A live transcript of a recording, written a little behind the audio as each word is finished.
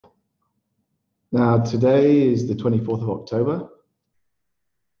Now, today is the 24th of October,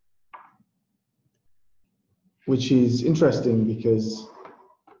 which is interesting because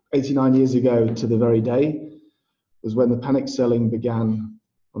 89 years ago to the very day was when the panic selling began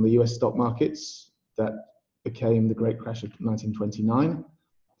on the US stock markets that became the Great Crash of 1929.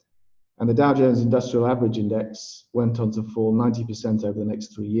 And the Dow Jones Industrial Average Index went on to fall 90% over the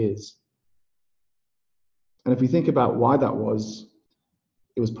next 3 years. And if we think about why that was,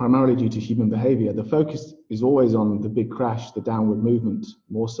 it was primarily due to human behavior. The focus is always on the big crash, the downward movement,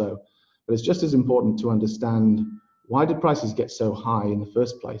 more so. But it's just as important to understand, why did prices get so high in the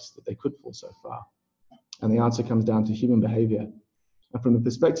first place that they could fall so far? And the answer comes down to human behavior. And from the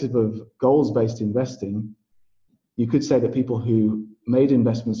perspective of goals-based investing, you could say that people who made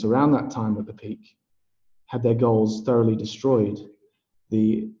investments around that time at the peak had their goals thoroughly destroyed.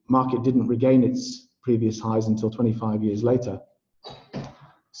 The market didn't regain its previous highs until 25 years later.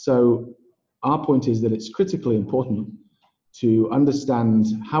 So our point is that it's critically important to understand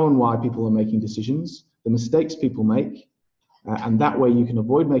how and why people are making decisions, the mistakes people make, and that way you can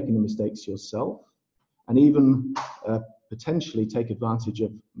avoid making the mistakes yourself, and even potentially take advantage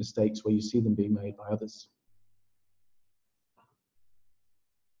of mistakes where you see them being made by others.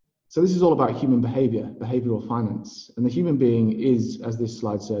 So this is all about human behavior, behavioral finance. And the human being is, as this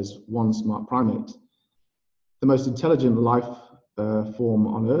slide says, one smart primate. The most intelligent life form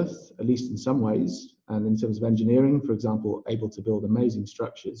on Earth, at least in some ways, and in terms of engineering, for example, able to build amazing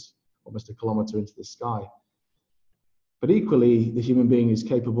structures almost a kilometer into the sky. But equally, the human being is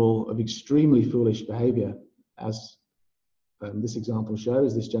capable of extremely foolish behavior, as this example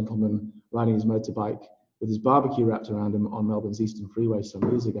shows, this gentleman riding his motorbike with his barbecue wrapped around him on Melbourne's Eastern Freeway some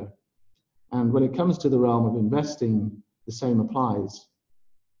years ago. And when it comes to the realm of investing, the same applies.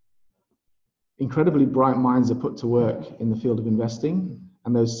 Incredibly bright minds are put to work in the field of investing,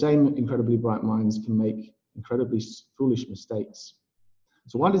 and those same incredibly bright minds can make incredibly foolish mistakes.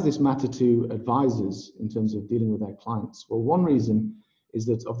 So why does this matter to advisors in terms of dealing with their clients? Well, one reason is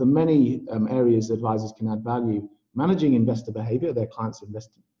that of the many areas that advisors can add value, managing investor behavior, their clients'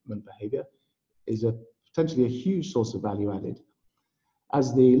 investment behavior, is potentially a huge source of value added.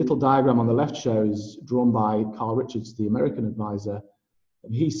 As the little diagram on the left shows, drawn by Carl Richards, the American advisor,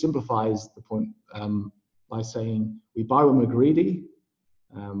 he simplifies the point by saying, we buy when we're greedy,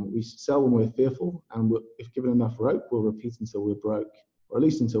 we sell when we're fearful, and if given enough rope, we'll repeat until we're broke, or at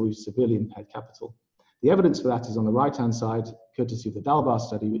least until we've severely impaired capital. The evidence for that is on the right-hand side, courtesy of the Dalbar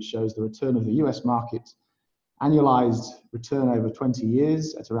study, which shows the return of the US market, annualized return over 20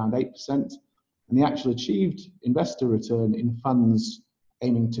 years at around 8%, and the actual achieved investor return in funds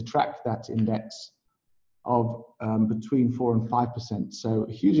aiming to track that index of between 4 and 5%. So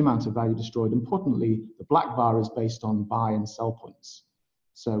a huge amount of value destroyed. Importantly, the black bar is based on buy and sell points.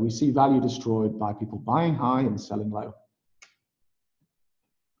 So we see value destroyed by people buying high and selling low.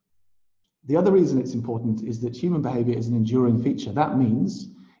 The other reason it's important is that human behavior is an enduring feature. That means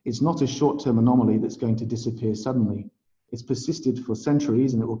it's not a short-term anomaly that's going to disappear suddenly. It's persisted for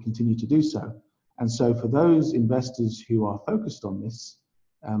centuries and it will continue to do so. And so for those investors who are focused on this,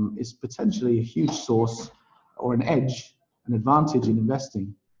 it's potentially a huge source or an edge, an advantage in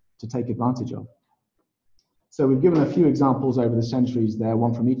investing to take advantage of. So we've given a few examples over the centuries there,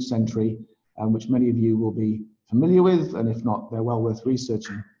 one from each century, which many of you will be familiar with, and if not, they're well worth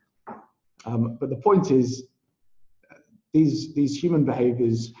researching. But the point is, these human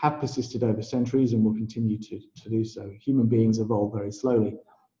behaviors have persisted over centuries and will continue to do so. Human beings evolve very slowly.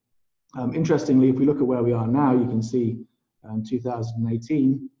 Interestingly, if we look at where we are now, you can see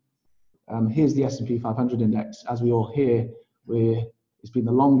 2018, here's the S&P 500 index. As we all hear, it's been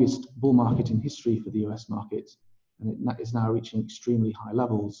the longest bull market in history for the US market, and it is now reaching extremely high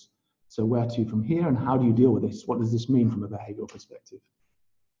levels. So where to from here, and how do you deal with this? What does this mean from a behavioral perspective?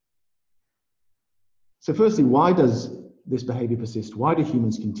 So firstly, why does this behavior persist? Why do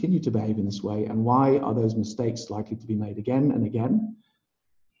humans continue to behave in this way, and why are those mistakes likely to be made again and again?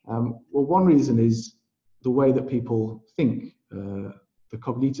 Well, one reason is the way that people think. The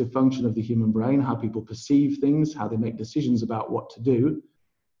cognitive function of the human brain, how people perceive things, how they make decisions about what to do,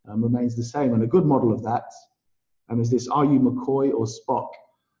 remains the same. And a good model of that is this, are you McCoy or Spock?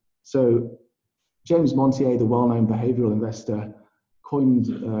 So James Montier, the well-known behavioral investor, coined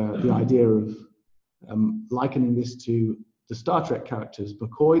the idea of likening this to the Star Trek characters.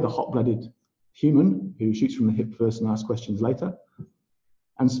 McCoy, the hot-blooded human who shoots from the hip first and asks questions later,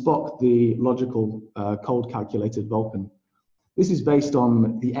 and Spock, the logical, cold, calculated Vulcan. This is based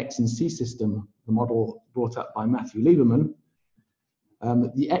on the X and C system, the model brought up by Matthew Lieberman.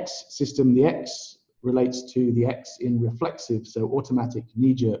 The X system, the X relates to the X in reflexive, so automatic,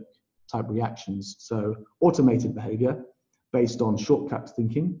 knee-jerk type reactions. So automated behavior based on shortcut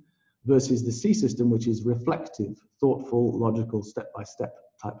thinking versus the C system, which is reflective, thoughtful, logical, step-by-step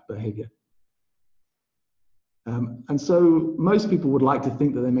type behavior. And so most people would like to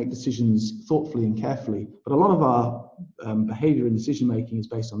think that they make decisions thoughtfully and carefully, but a lot of our behavior and decision making is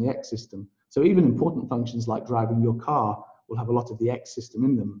based on the X system. So even important functions like driving your car will have a lot of the X system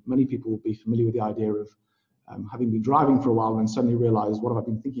in them. Many people will be familiar with the idea of having been driving for a while and then suddenly realize, what have I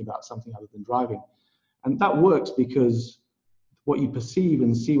been thinking about, something other than driving? And that works because what you perceive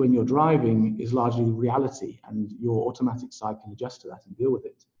and see when you're driving is largely reality, and your automatic side can adjust to that and deal with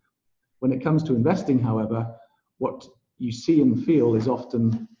it. When it comes to investing, however, what you see and feel is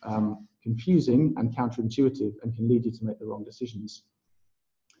often confusing and counterintuitive and can lead you to make the wrong decisions.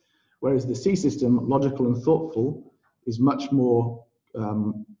 Whereas the C system, logical and thoughtful, is much more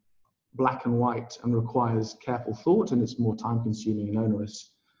black and white and requires careful thought, and it's more time consuming and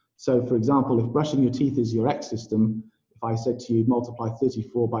onerous. So for example, if brushing your teeth is your X system, if I said to you multiply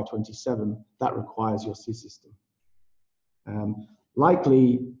 34 by 27, that requires your C system.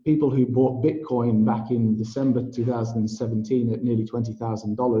 Likely, people who bought Bitcoin back in December 2017 at nearly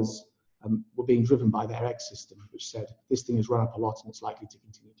 $20,000 were being driven by their X system, which said this thing has run up a lot and it's likely to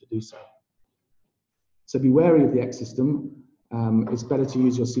continue to do so. So be wary of the X system. It's better to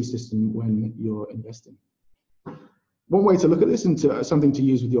use your C system when you're investing. One way to look at this and to something to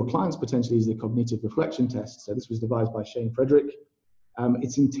use with your clients potentially is the cognitive reflection test. So this was devised by Shane Frederick.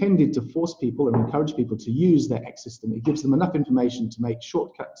 It's intended to force people and encourage people to use their X system. It gives them enough information to make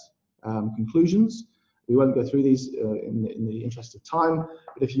shortcut conclusions. We won't go through these in the interest of time,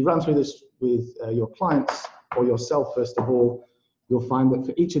 but if you run through this with your clients or yourself, first of all, you'll find that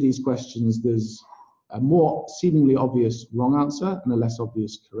for each of these questions, there's a more seemingly obvious wrong answer and a less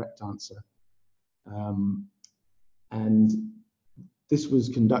obvious correct answer. And this was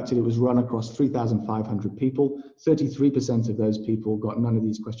conducted, it was run across 3,500 people. 33% of those people got none of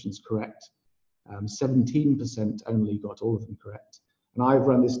these questions correct. 17% only got all of them correct. And I've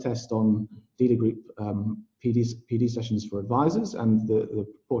run this test on dealer group PD sessions for advisors, and the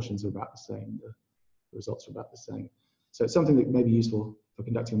proportions are about the same. The results are about the same. So it's something that may be useful for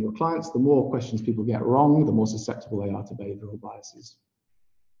conducting your clients. The more questions people get wrong, the more susceptible they are to behavioral biases.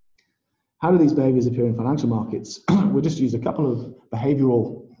 How do these behaviors appear in financial markets? We'll just use a couple of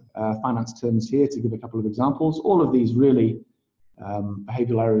behavioral finance terms here to give a couple of examples. All of these really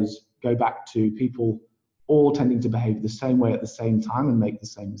behavioral errors go back to people all tending to behave the same way at the same time and make the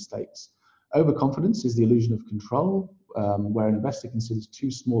same mistakes. Overconfidence is the illusion of control, where an investor considers too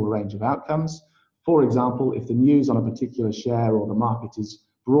small a range of outcomes. For example, if the news on a particular share or the market is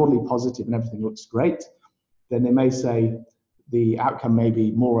broadly positive and everything looks great, then they may say the outcome may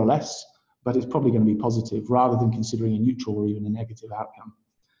be more or less, but it's probably going to be positive rather than considering a neutral or even a negative outcome.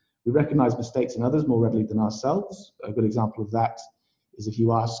 We recognize mistakes in others more readily than ourselves. A good example of that is if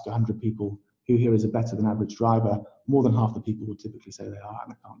you ask 100 people who here is a better than average driver, more than half the people will typically say they are,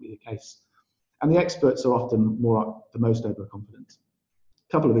 and that can't be the case. And the experts are often the most overconfident.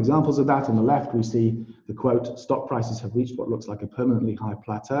 A couple of examples of that. On the left, we see the quote, "Stock prices have reached what looks like a permanently high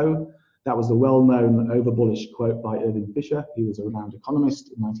plateau." That was the well-known over-bullish quote by Irving Fisher. He was a renowned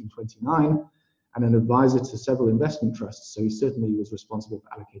economist in 1929 and an advisor to several investment trusts, so he certainly was responsible for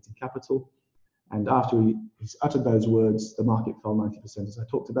allocating capital. And after he uttered those words, the market fell 90%, as I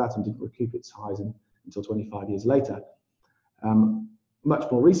talked about, and didn't recoup its highs until 25 years later.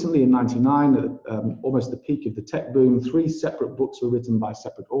 Much more recently, in 1999, almost the peak of the tech boom, 3 separate books were written by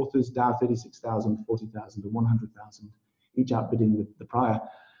separate authors, Dow 36,000, 40,000, and 100,000, each outbidding the prior.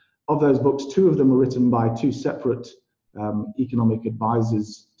 Of those books, 2 of them were written by 2 separate economic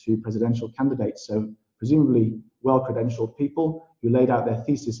advisors to presidential candidates, so presumably well-credentialed people who laid out their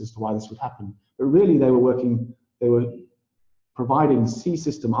thesis as to why this would happen. But really they were providing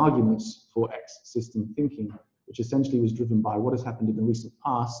C-system arguments for X-system thinking, which essentially was driven by what has happened in the recent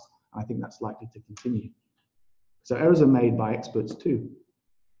past, and I think that's likely to continue. So errors are made by experts too.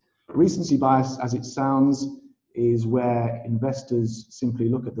 Recency bias, as it sounds, is where investors simply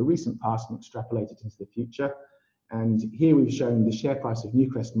look at the recent past and extrapolate it into the future. And here we've shown the share price of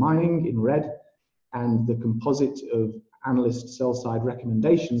Newcrest Mining in red, and the composite of analyst sell-side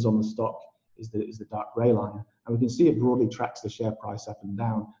recommendations on the stock is the dark grey line. And we can see it broadly tracks the share price up and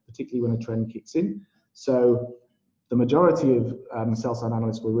down, particularly when a trend kicks in. So the majority of sell-side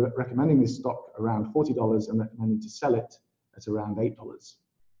analysts were recommending this stock around $40 and recommending to sell it at around $8.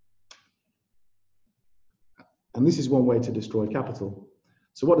 And this is one way to destroy capital.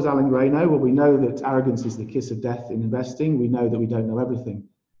 So what does Allan Gray know? Well, we know that arrogance is the kiss of death in investing. We know that we don't know everything.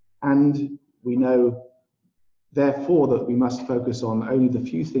 And we know therefore that we must focus on only the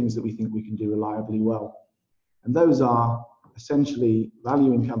few things that we think we can do reliably well. And those are essentially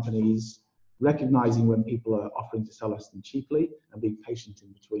valuing companies, recognizing when people are offering to sell us them cheaply, and being patient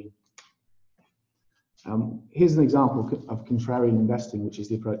in between. Here's an example of contrarian investing, which is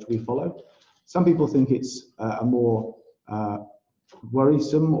the approach we follow. Some people think it's a more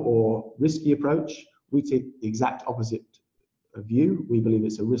worrisome or risky approach. We take the exact opposite view. We believe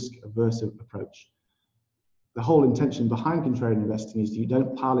it's a risk-averse approach. The whole intention behind contrarian investing is you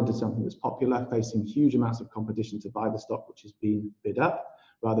don't pile into something that's popular, facing huge amounts of competition to buy the stock which is being bid up.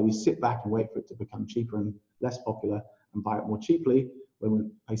 Rather, we sit back and wait for it to become cheaper and less popular and buy it more cheaply when we're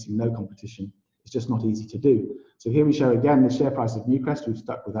facing no competition. It's just not easy to do. So here we show again the share price of Newcrest. We've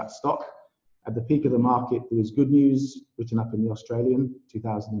stuck with that stock. At the peak of the market, there was good news written up in the Australian,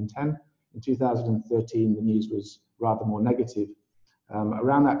 2010. In 2013, the news was rather more negative.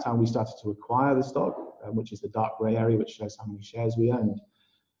 Around that time, we started to acquire the stock, which is the dark grey area, which shows how many shares we owned.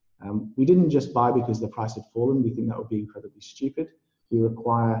 We didn't just buy because the price had fallen. We think that would be incredibly stupid. We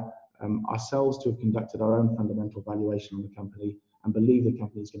require ourselves to have conducted our own fundamental valuation on the company and believe the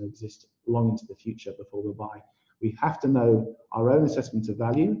company is going to exist long into the future before we buy. We have to know our own assessment of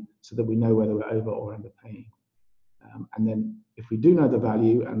value so that we know whether we're over or underpaying. And then if we do know the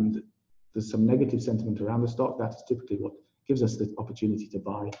value and there's some negative sentiment around the stock, that is typically what gives us the opportunity to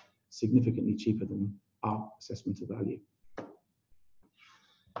buy significantly cheaper than our assessment of value.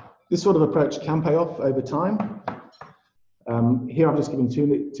 This sort of approach can pay off over time. Here I've just given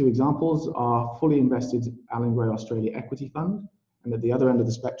two examples. Our fully invested Allan Gray Australia Equity Fund, and at the other end of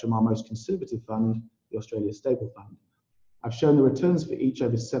the spectrum, our most conservative fund, the Australia Stable Fund. I've shown the returns for each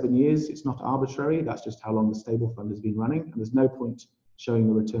over 7 years. It's not arbitrary, that's just how long the Stable Fund has been running, and there's no point showing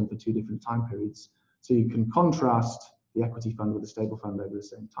the return for two different time periods. So you can contrast the equity fund with the stable fund over the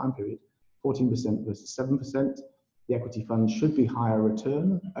same time period, 14% versus 7%. The equity fund should be higher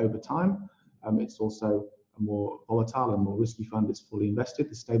return over time. It's also a more volatile and more risky fund. It's fully invested.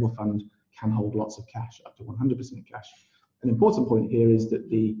 The stable fund can hold lots of cash, up to 100% cash. An important point here is that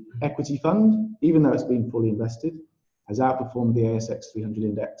the equity fund, even though it's been fully invested, has outperformed the ASX 300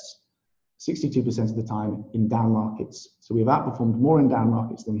 index 62% of the time in down markets. So we've outperformed more in down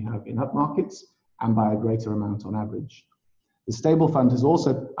markets than we have in up markets, and by a greater amount on average. The stable fund has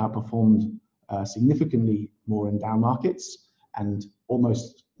also outperformed significantly more in down markets and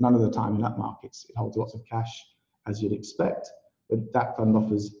almost none of the time in up markets. It holds lots of cash, as you'd expect, but that fund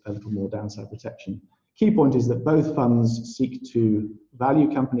offers a little more downside protection. Key point is that both funds seek to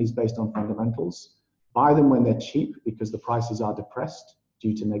value companies based on fundamentals, buy them when they're cheap because the prices are depressed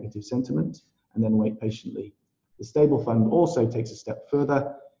due to negative sentiment, and then wait patiently. The stable fund also takes a step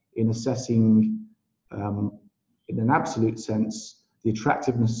further in assessing, in an absolute sense, the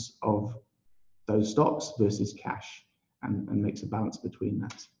attractiveness of those stocks versus cash, and makes a balance between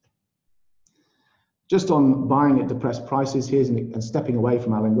that. Just on buying at depressed prices, and stepping away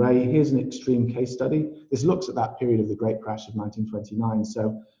from Allan Gray, here's an extreme case study. This looks at that period of the Great Crash of 1929.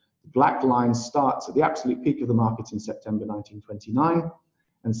 So the black line starts at the absolute peak of the market in September 1929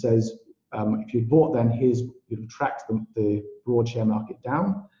 and says, if you'd bought then, you'd have tracked the broad share market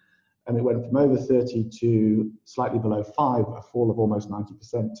down, and it went from over 30 to slightly below 5, a fall of almost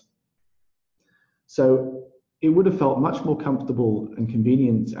 90%. So it would have felt much more comfortable and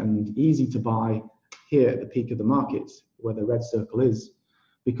convenient and easy to buy here at the peak of the market, where the red circle is,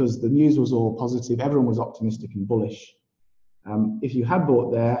 because the news was all positive, everyone was optimistic and bullish. If you had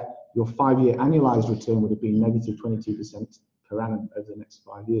bought there, your 5-year annualized return would have been negative 22% per annum over the next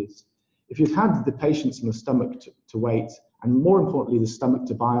 5 years. If you'd had the patience and the stomach to wait, and more importantly, the stomach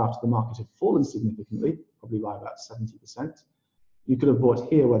to buy after the market had fallen significantly, probably by about 70%, you could have bought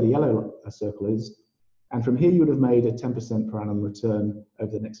here where the yellow circle is, and from here you would have made a 10% per annum return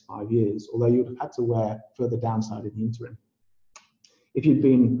over the next 5 years, although you would have had to wear further downside in the interim. If you'd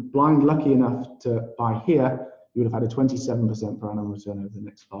been blind lucky enough to buy here, you would have had a 27% per annum return over the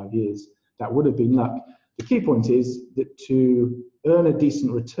next 5 years. That would have been luck. The key point is that to earn a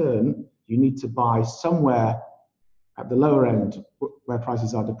decent return, you need to buy somewhere at the lower end where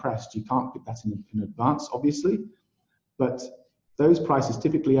prices are depressed. You can't pick that in advance, obviously, but those prices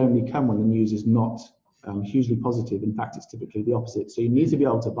typically only come when the news is not hugely positive. In fact, it's typically the opposite. So you need to be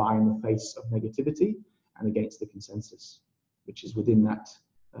able to buy in the face of negativity and against the consensus, which is within that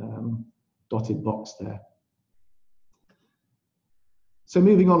dotted box there. So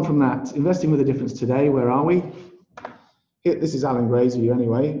moving on from that, investing with a difference today, where are we? Here, this is Allan Gray's view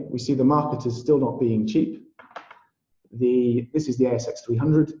anyway. We see the market is still not being cheap. This is the ASX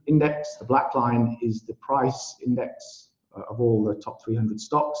 300 index. The black line is the price index of all the top 300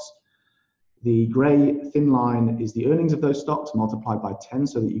 stocks. The grey thin line is the earnings of those stocks multiplied by 10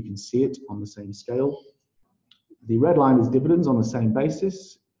 so that you can see it on the same scale. The red line is dividends on the same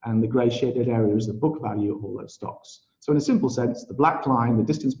basis, and the grey shaded area is the book value of all those stocks. So in a simple sense, the black line, the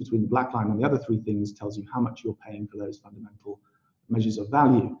distance between the black line and the other three things tells you how much you're paying for those fundamental measures of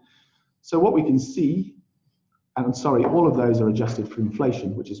value. So what we can see, and I'm sorry, all of those are adjusted for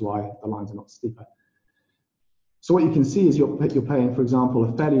inflation, which is why the lines are not steeper. So what you can see is you're paying, for example,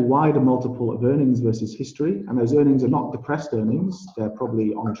 a fairly wide multiple of earnings versus history, and those earnings are not depressed earnings. They're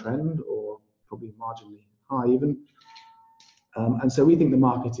probably on trend or probably marginally high even. And so we think the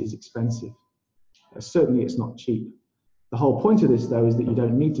market is expensive. Certainly it's not cheap. The whole point of this, though, is that you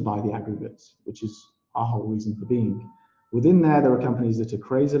don't need to buy the aggregates, which is our whole reason for being. Within there are companies that are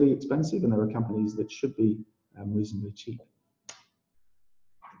crazily expensive, and there are companies that should be reasonably cheap.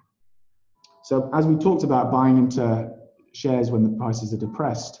 So as we talked about buying into shares when the prices are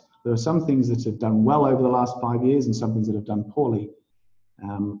depressed, there are some things that have done well over the last 5 years and some things that have done poorly.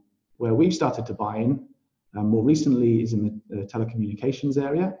 Where we've started to buy in more recently is in the telecommunications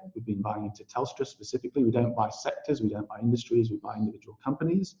area. We've been buying into Telstra specifically. We don't buy sectors, we don't buy industries, we buy individual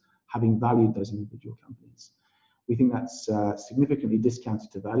companies, having valued those individual companies. We think that's significantly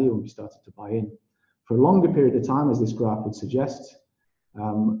discounted to value when we started to buy in. For a longer period of time, as this graph would suggest,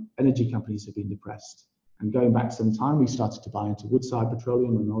 energy companies have been depressed. And going back some time, we started to buy into Woodside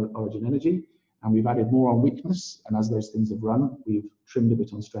Petroleum and Origin Energy, and we've added more on weakness, and as those things have run, we've trimmed a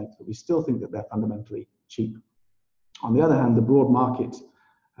bit on strength, but we still think that they're fundamentally cheap. On the other hand, the broad market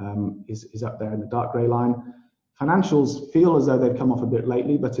is up there in the dark grey line. Financials feel as though they've come off a bit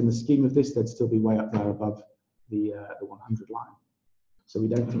lately, but in the scheme of this, they'd still be way up there above the 100 line. So we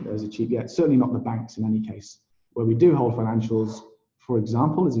don't think those are cheap yet, certainly not the banks in any case. Where we do hold financials, for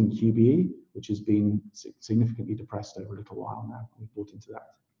example, is in QBE, which has been significantly depressed over a little while now. We've bought into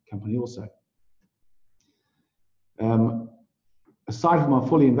that company also. Aside from our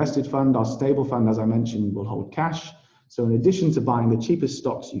fully invested fund, our stable fund, as I mentioned, will hold cash. So in addition to buying the cheapest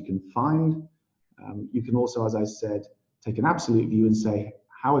stocks you can find, you can also, as I said, take an absolute view and say,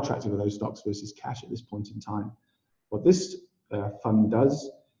 how attractive are those stocks versus cash at this point in time? What this fund does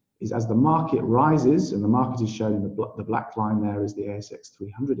is as the market rises, and the market is shown in the black line there is the ASX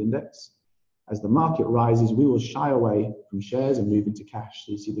 300 index, as the market rises, we will shy away from shares and move into cash.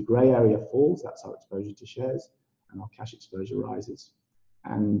 So you see the grey area falls, that's our exposure to shares, and our cash exposure rises,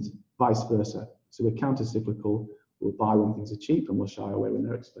 and vice versa. So we're counter-cyclical, we'll buy when things are cheap and we'll shy away when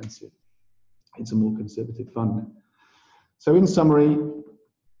they're expensive. It's a more conservative fund. So in summary,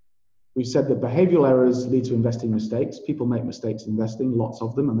 we've said that behavioural errors lead to investing mistakes. People make mistakes investing, lots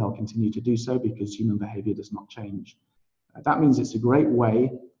of them, and they'll continue to do so because human behaviour does not change. That means it's a great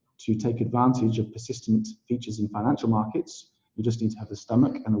way to take advantage of persistent features in financial markets. You just need to have the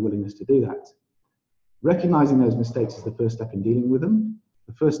stomach and the willingness to do that. Recognizing those mistakes is the first step in dealing with them,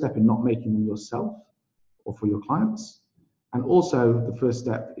 the first step in not making them yourself or for your clients, and also the first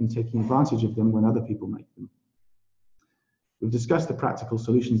step in taking advantage of them when other people make them. We've discussed the practical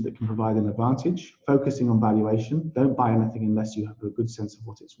solutions that can provide an advantage, focusing on valuation. Don't buy anything unless you have a good sense of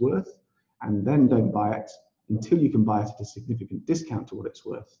what it's worth, and then don't buy it until you can buy it at a significant discount to what it's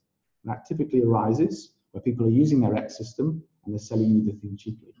worth. And that typically arises where people are using their X system and they're selling you the thing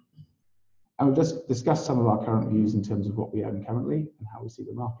cheaply. And we've just discussed some of our current views in terms of what we own currently and how we see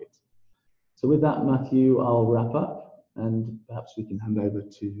the market. So with that, Matthew, I'll wrap up and perhaps we can hand over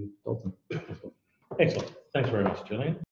to Dalton. Excellent. Thanks very much, Julian.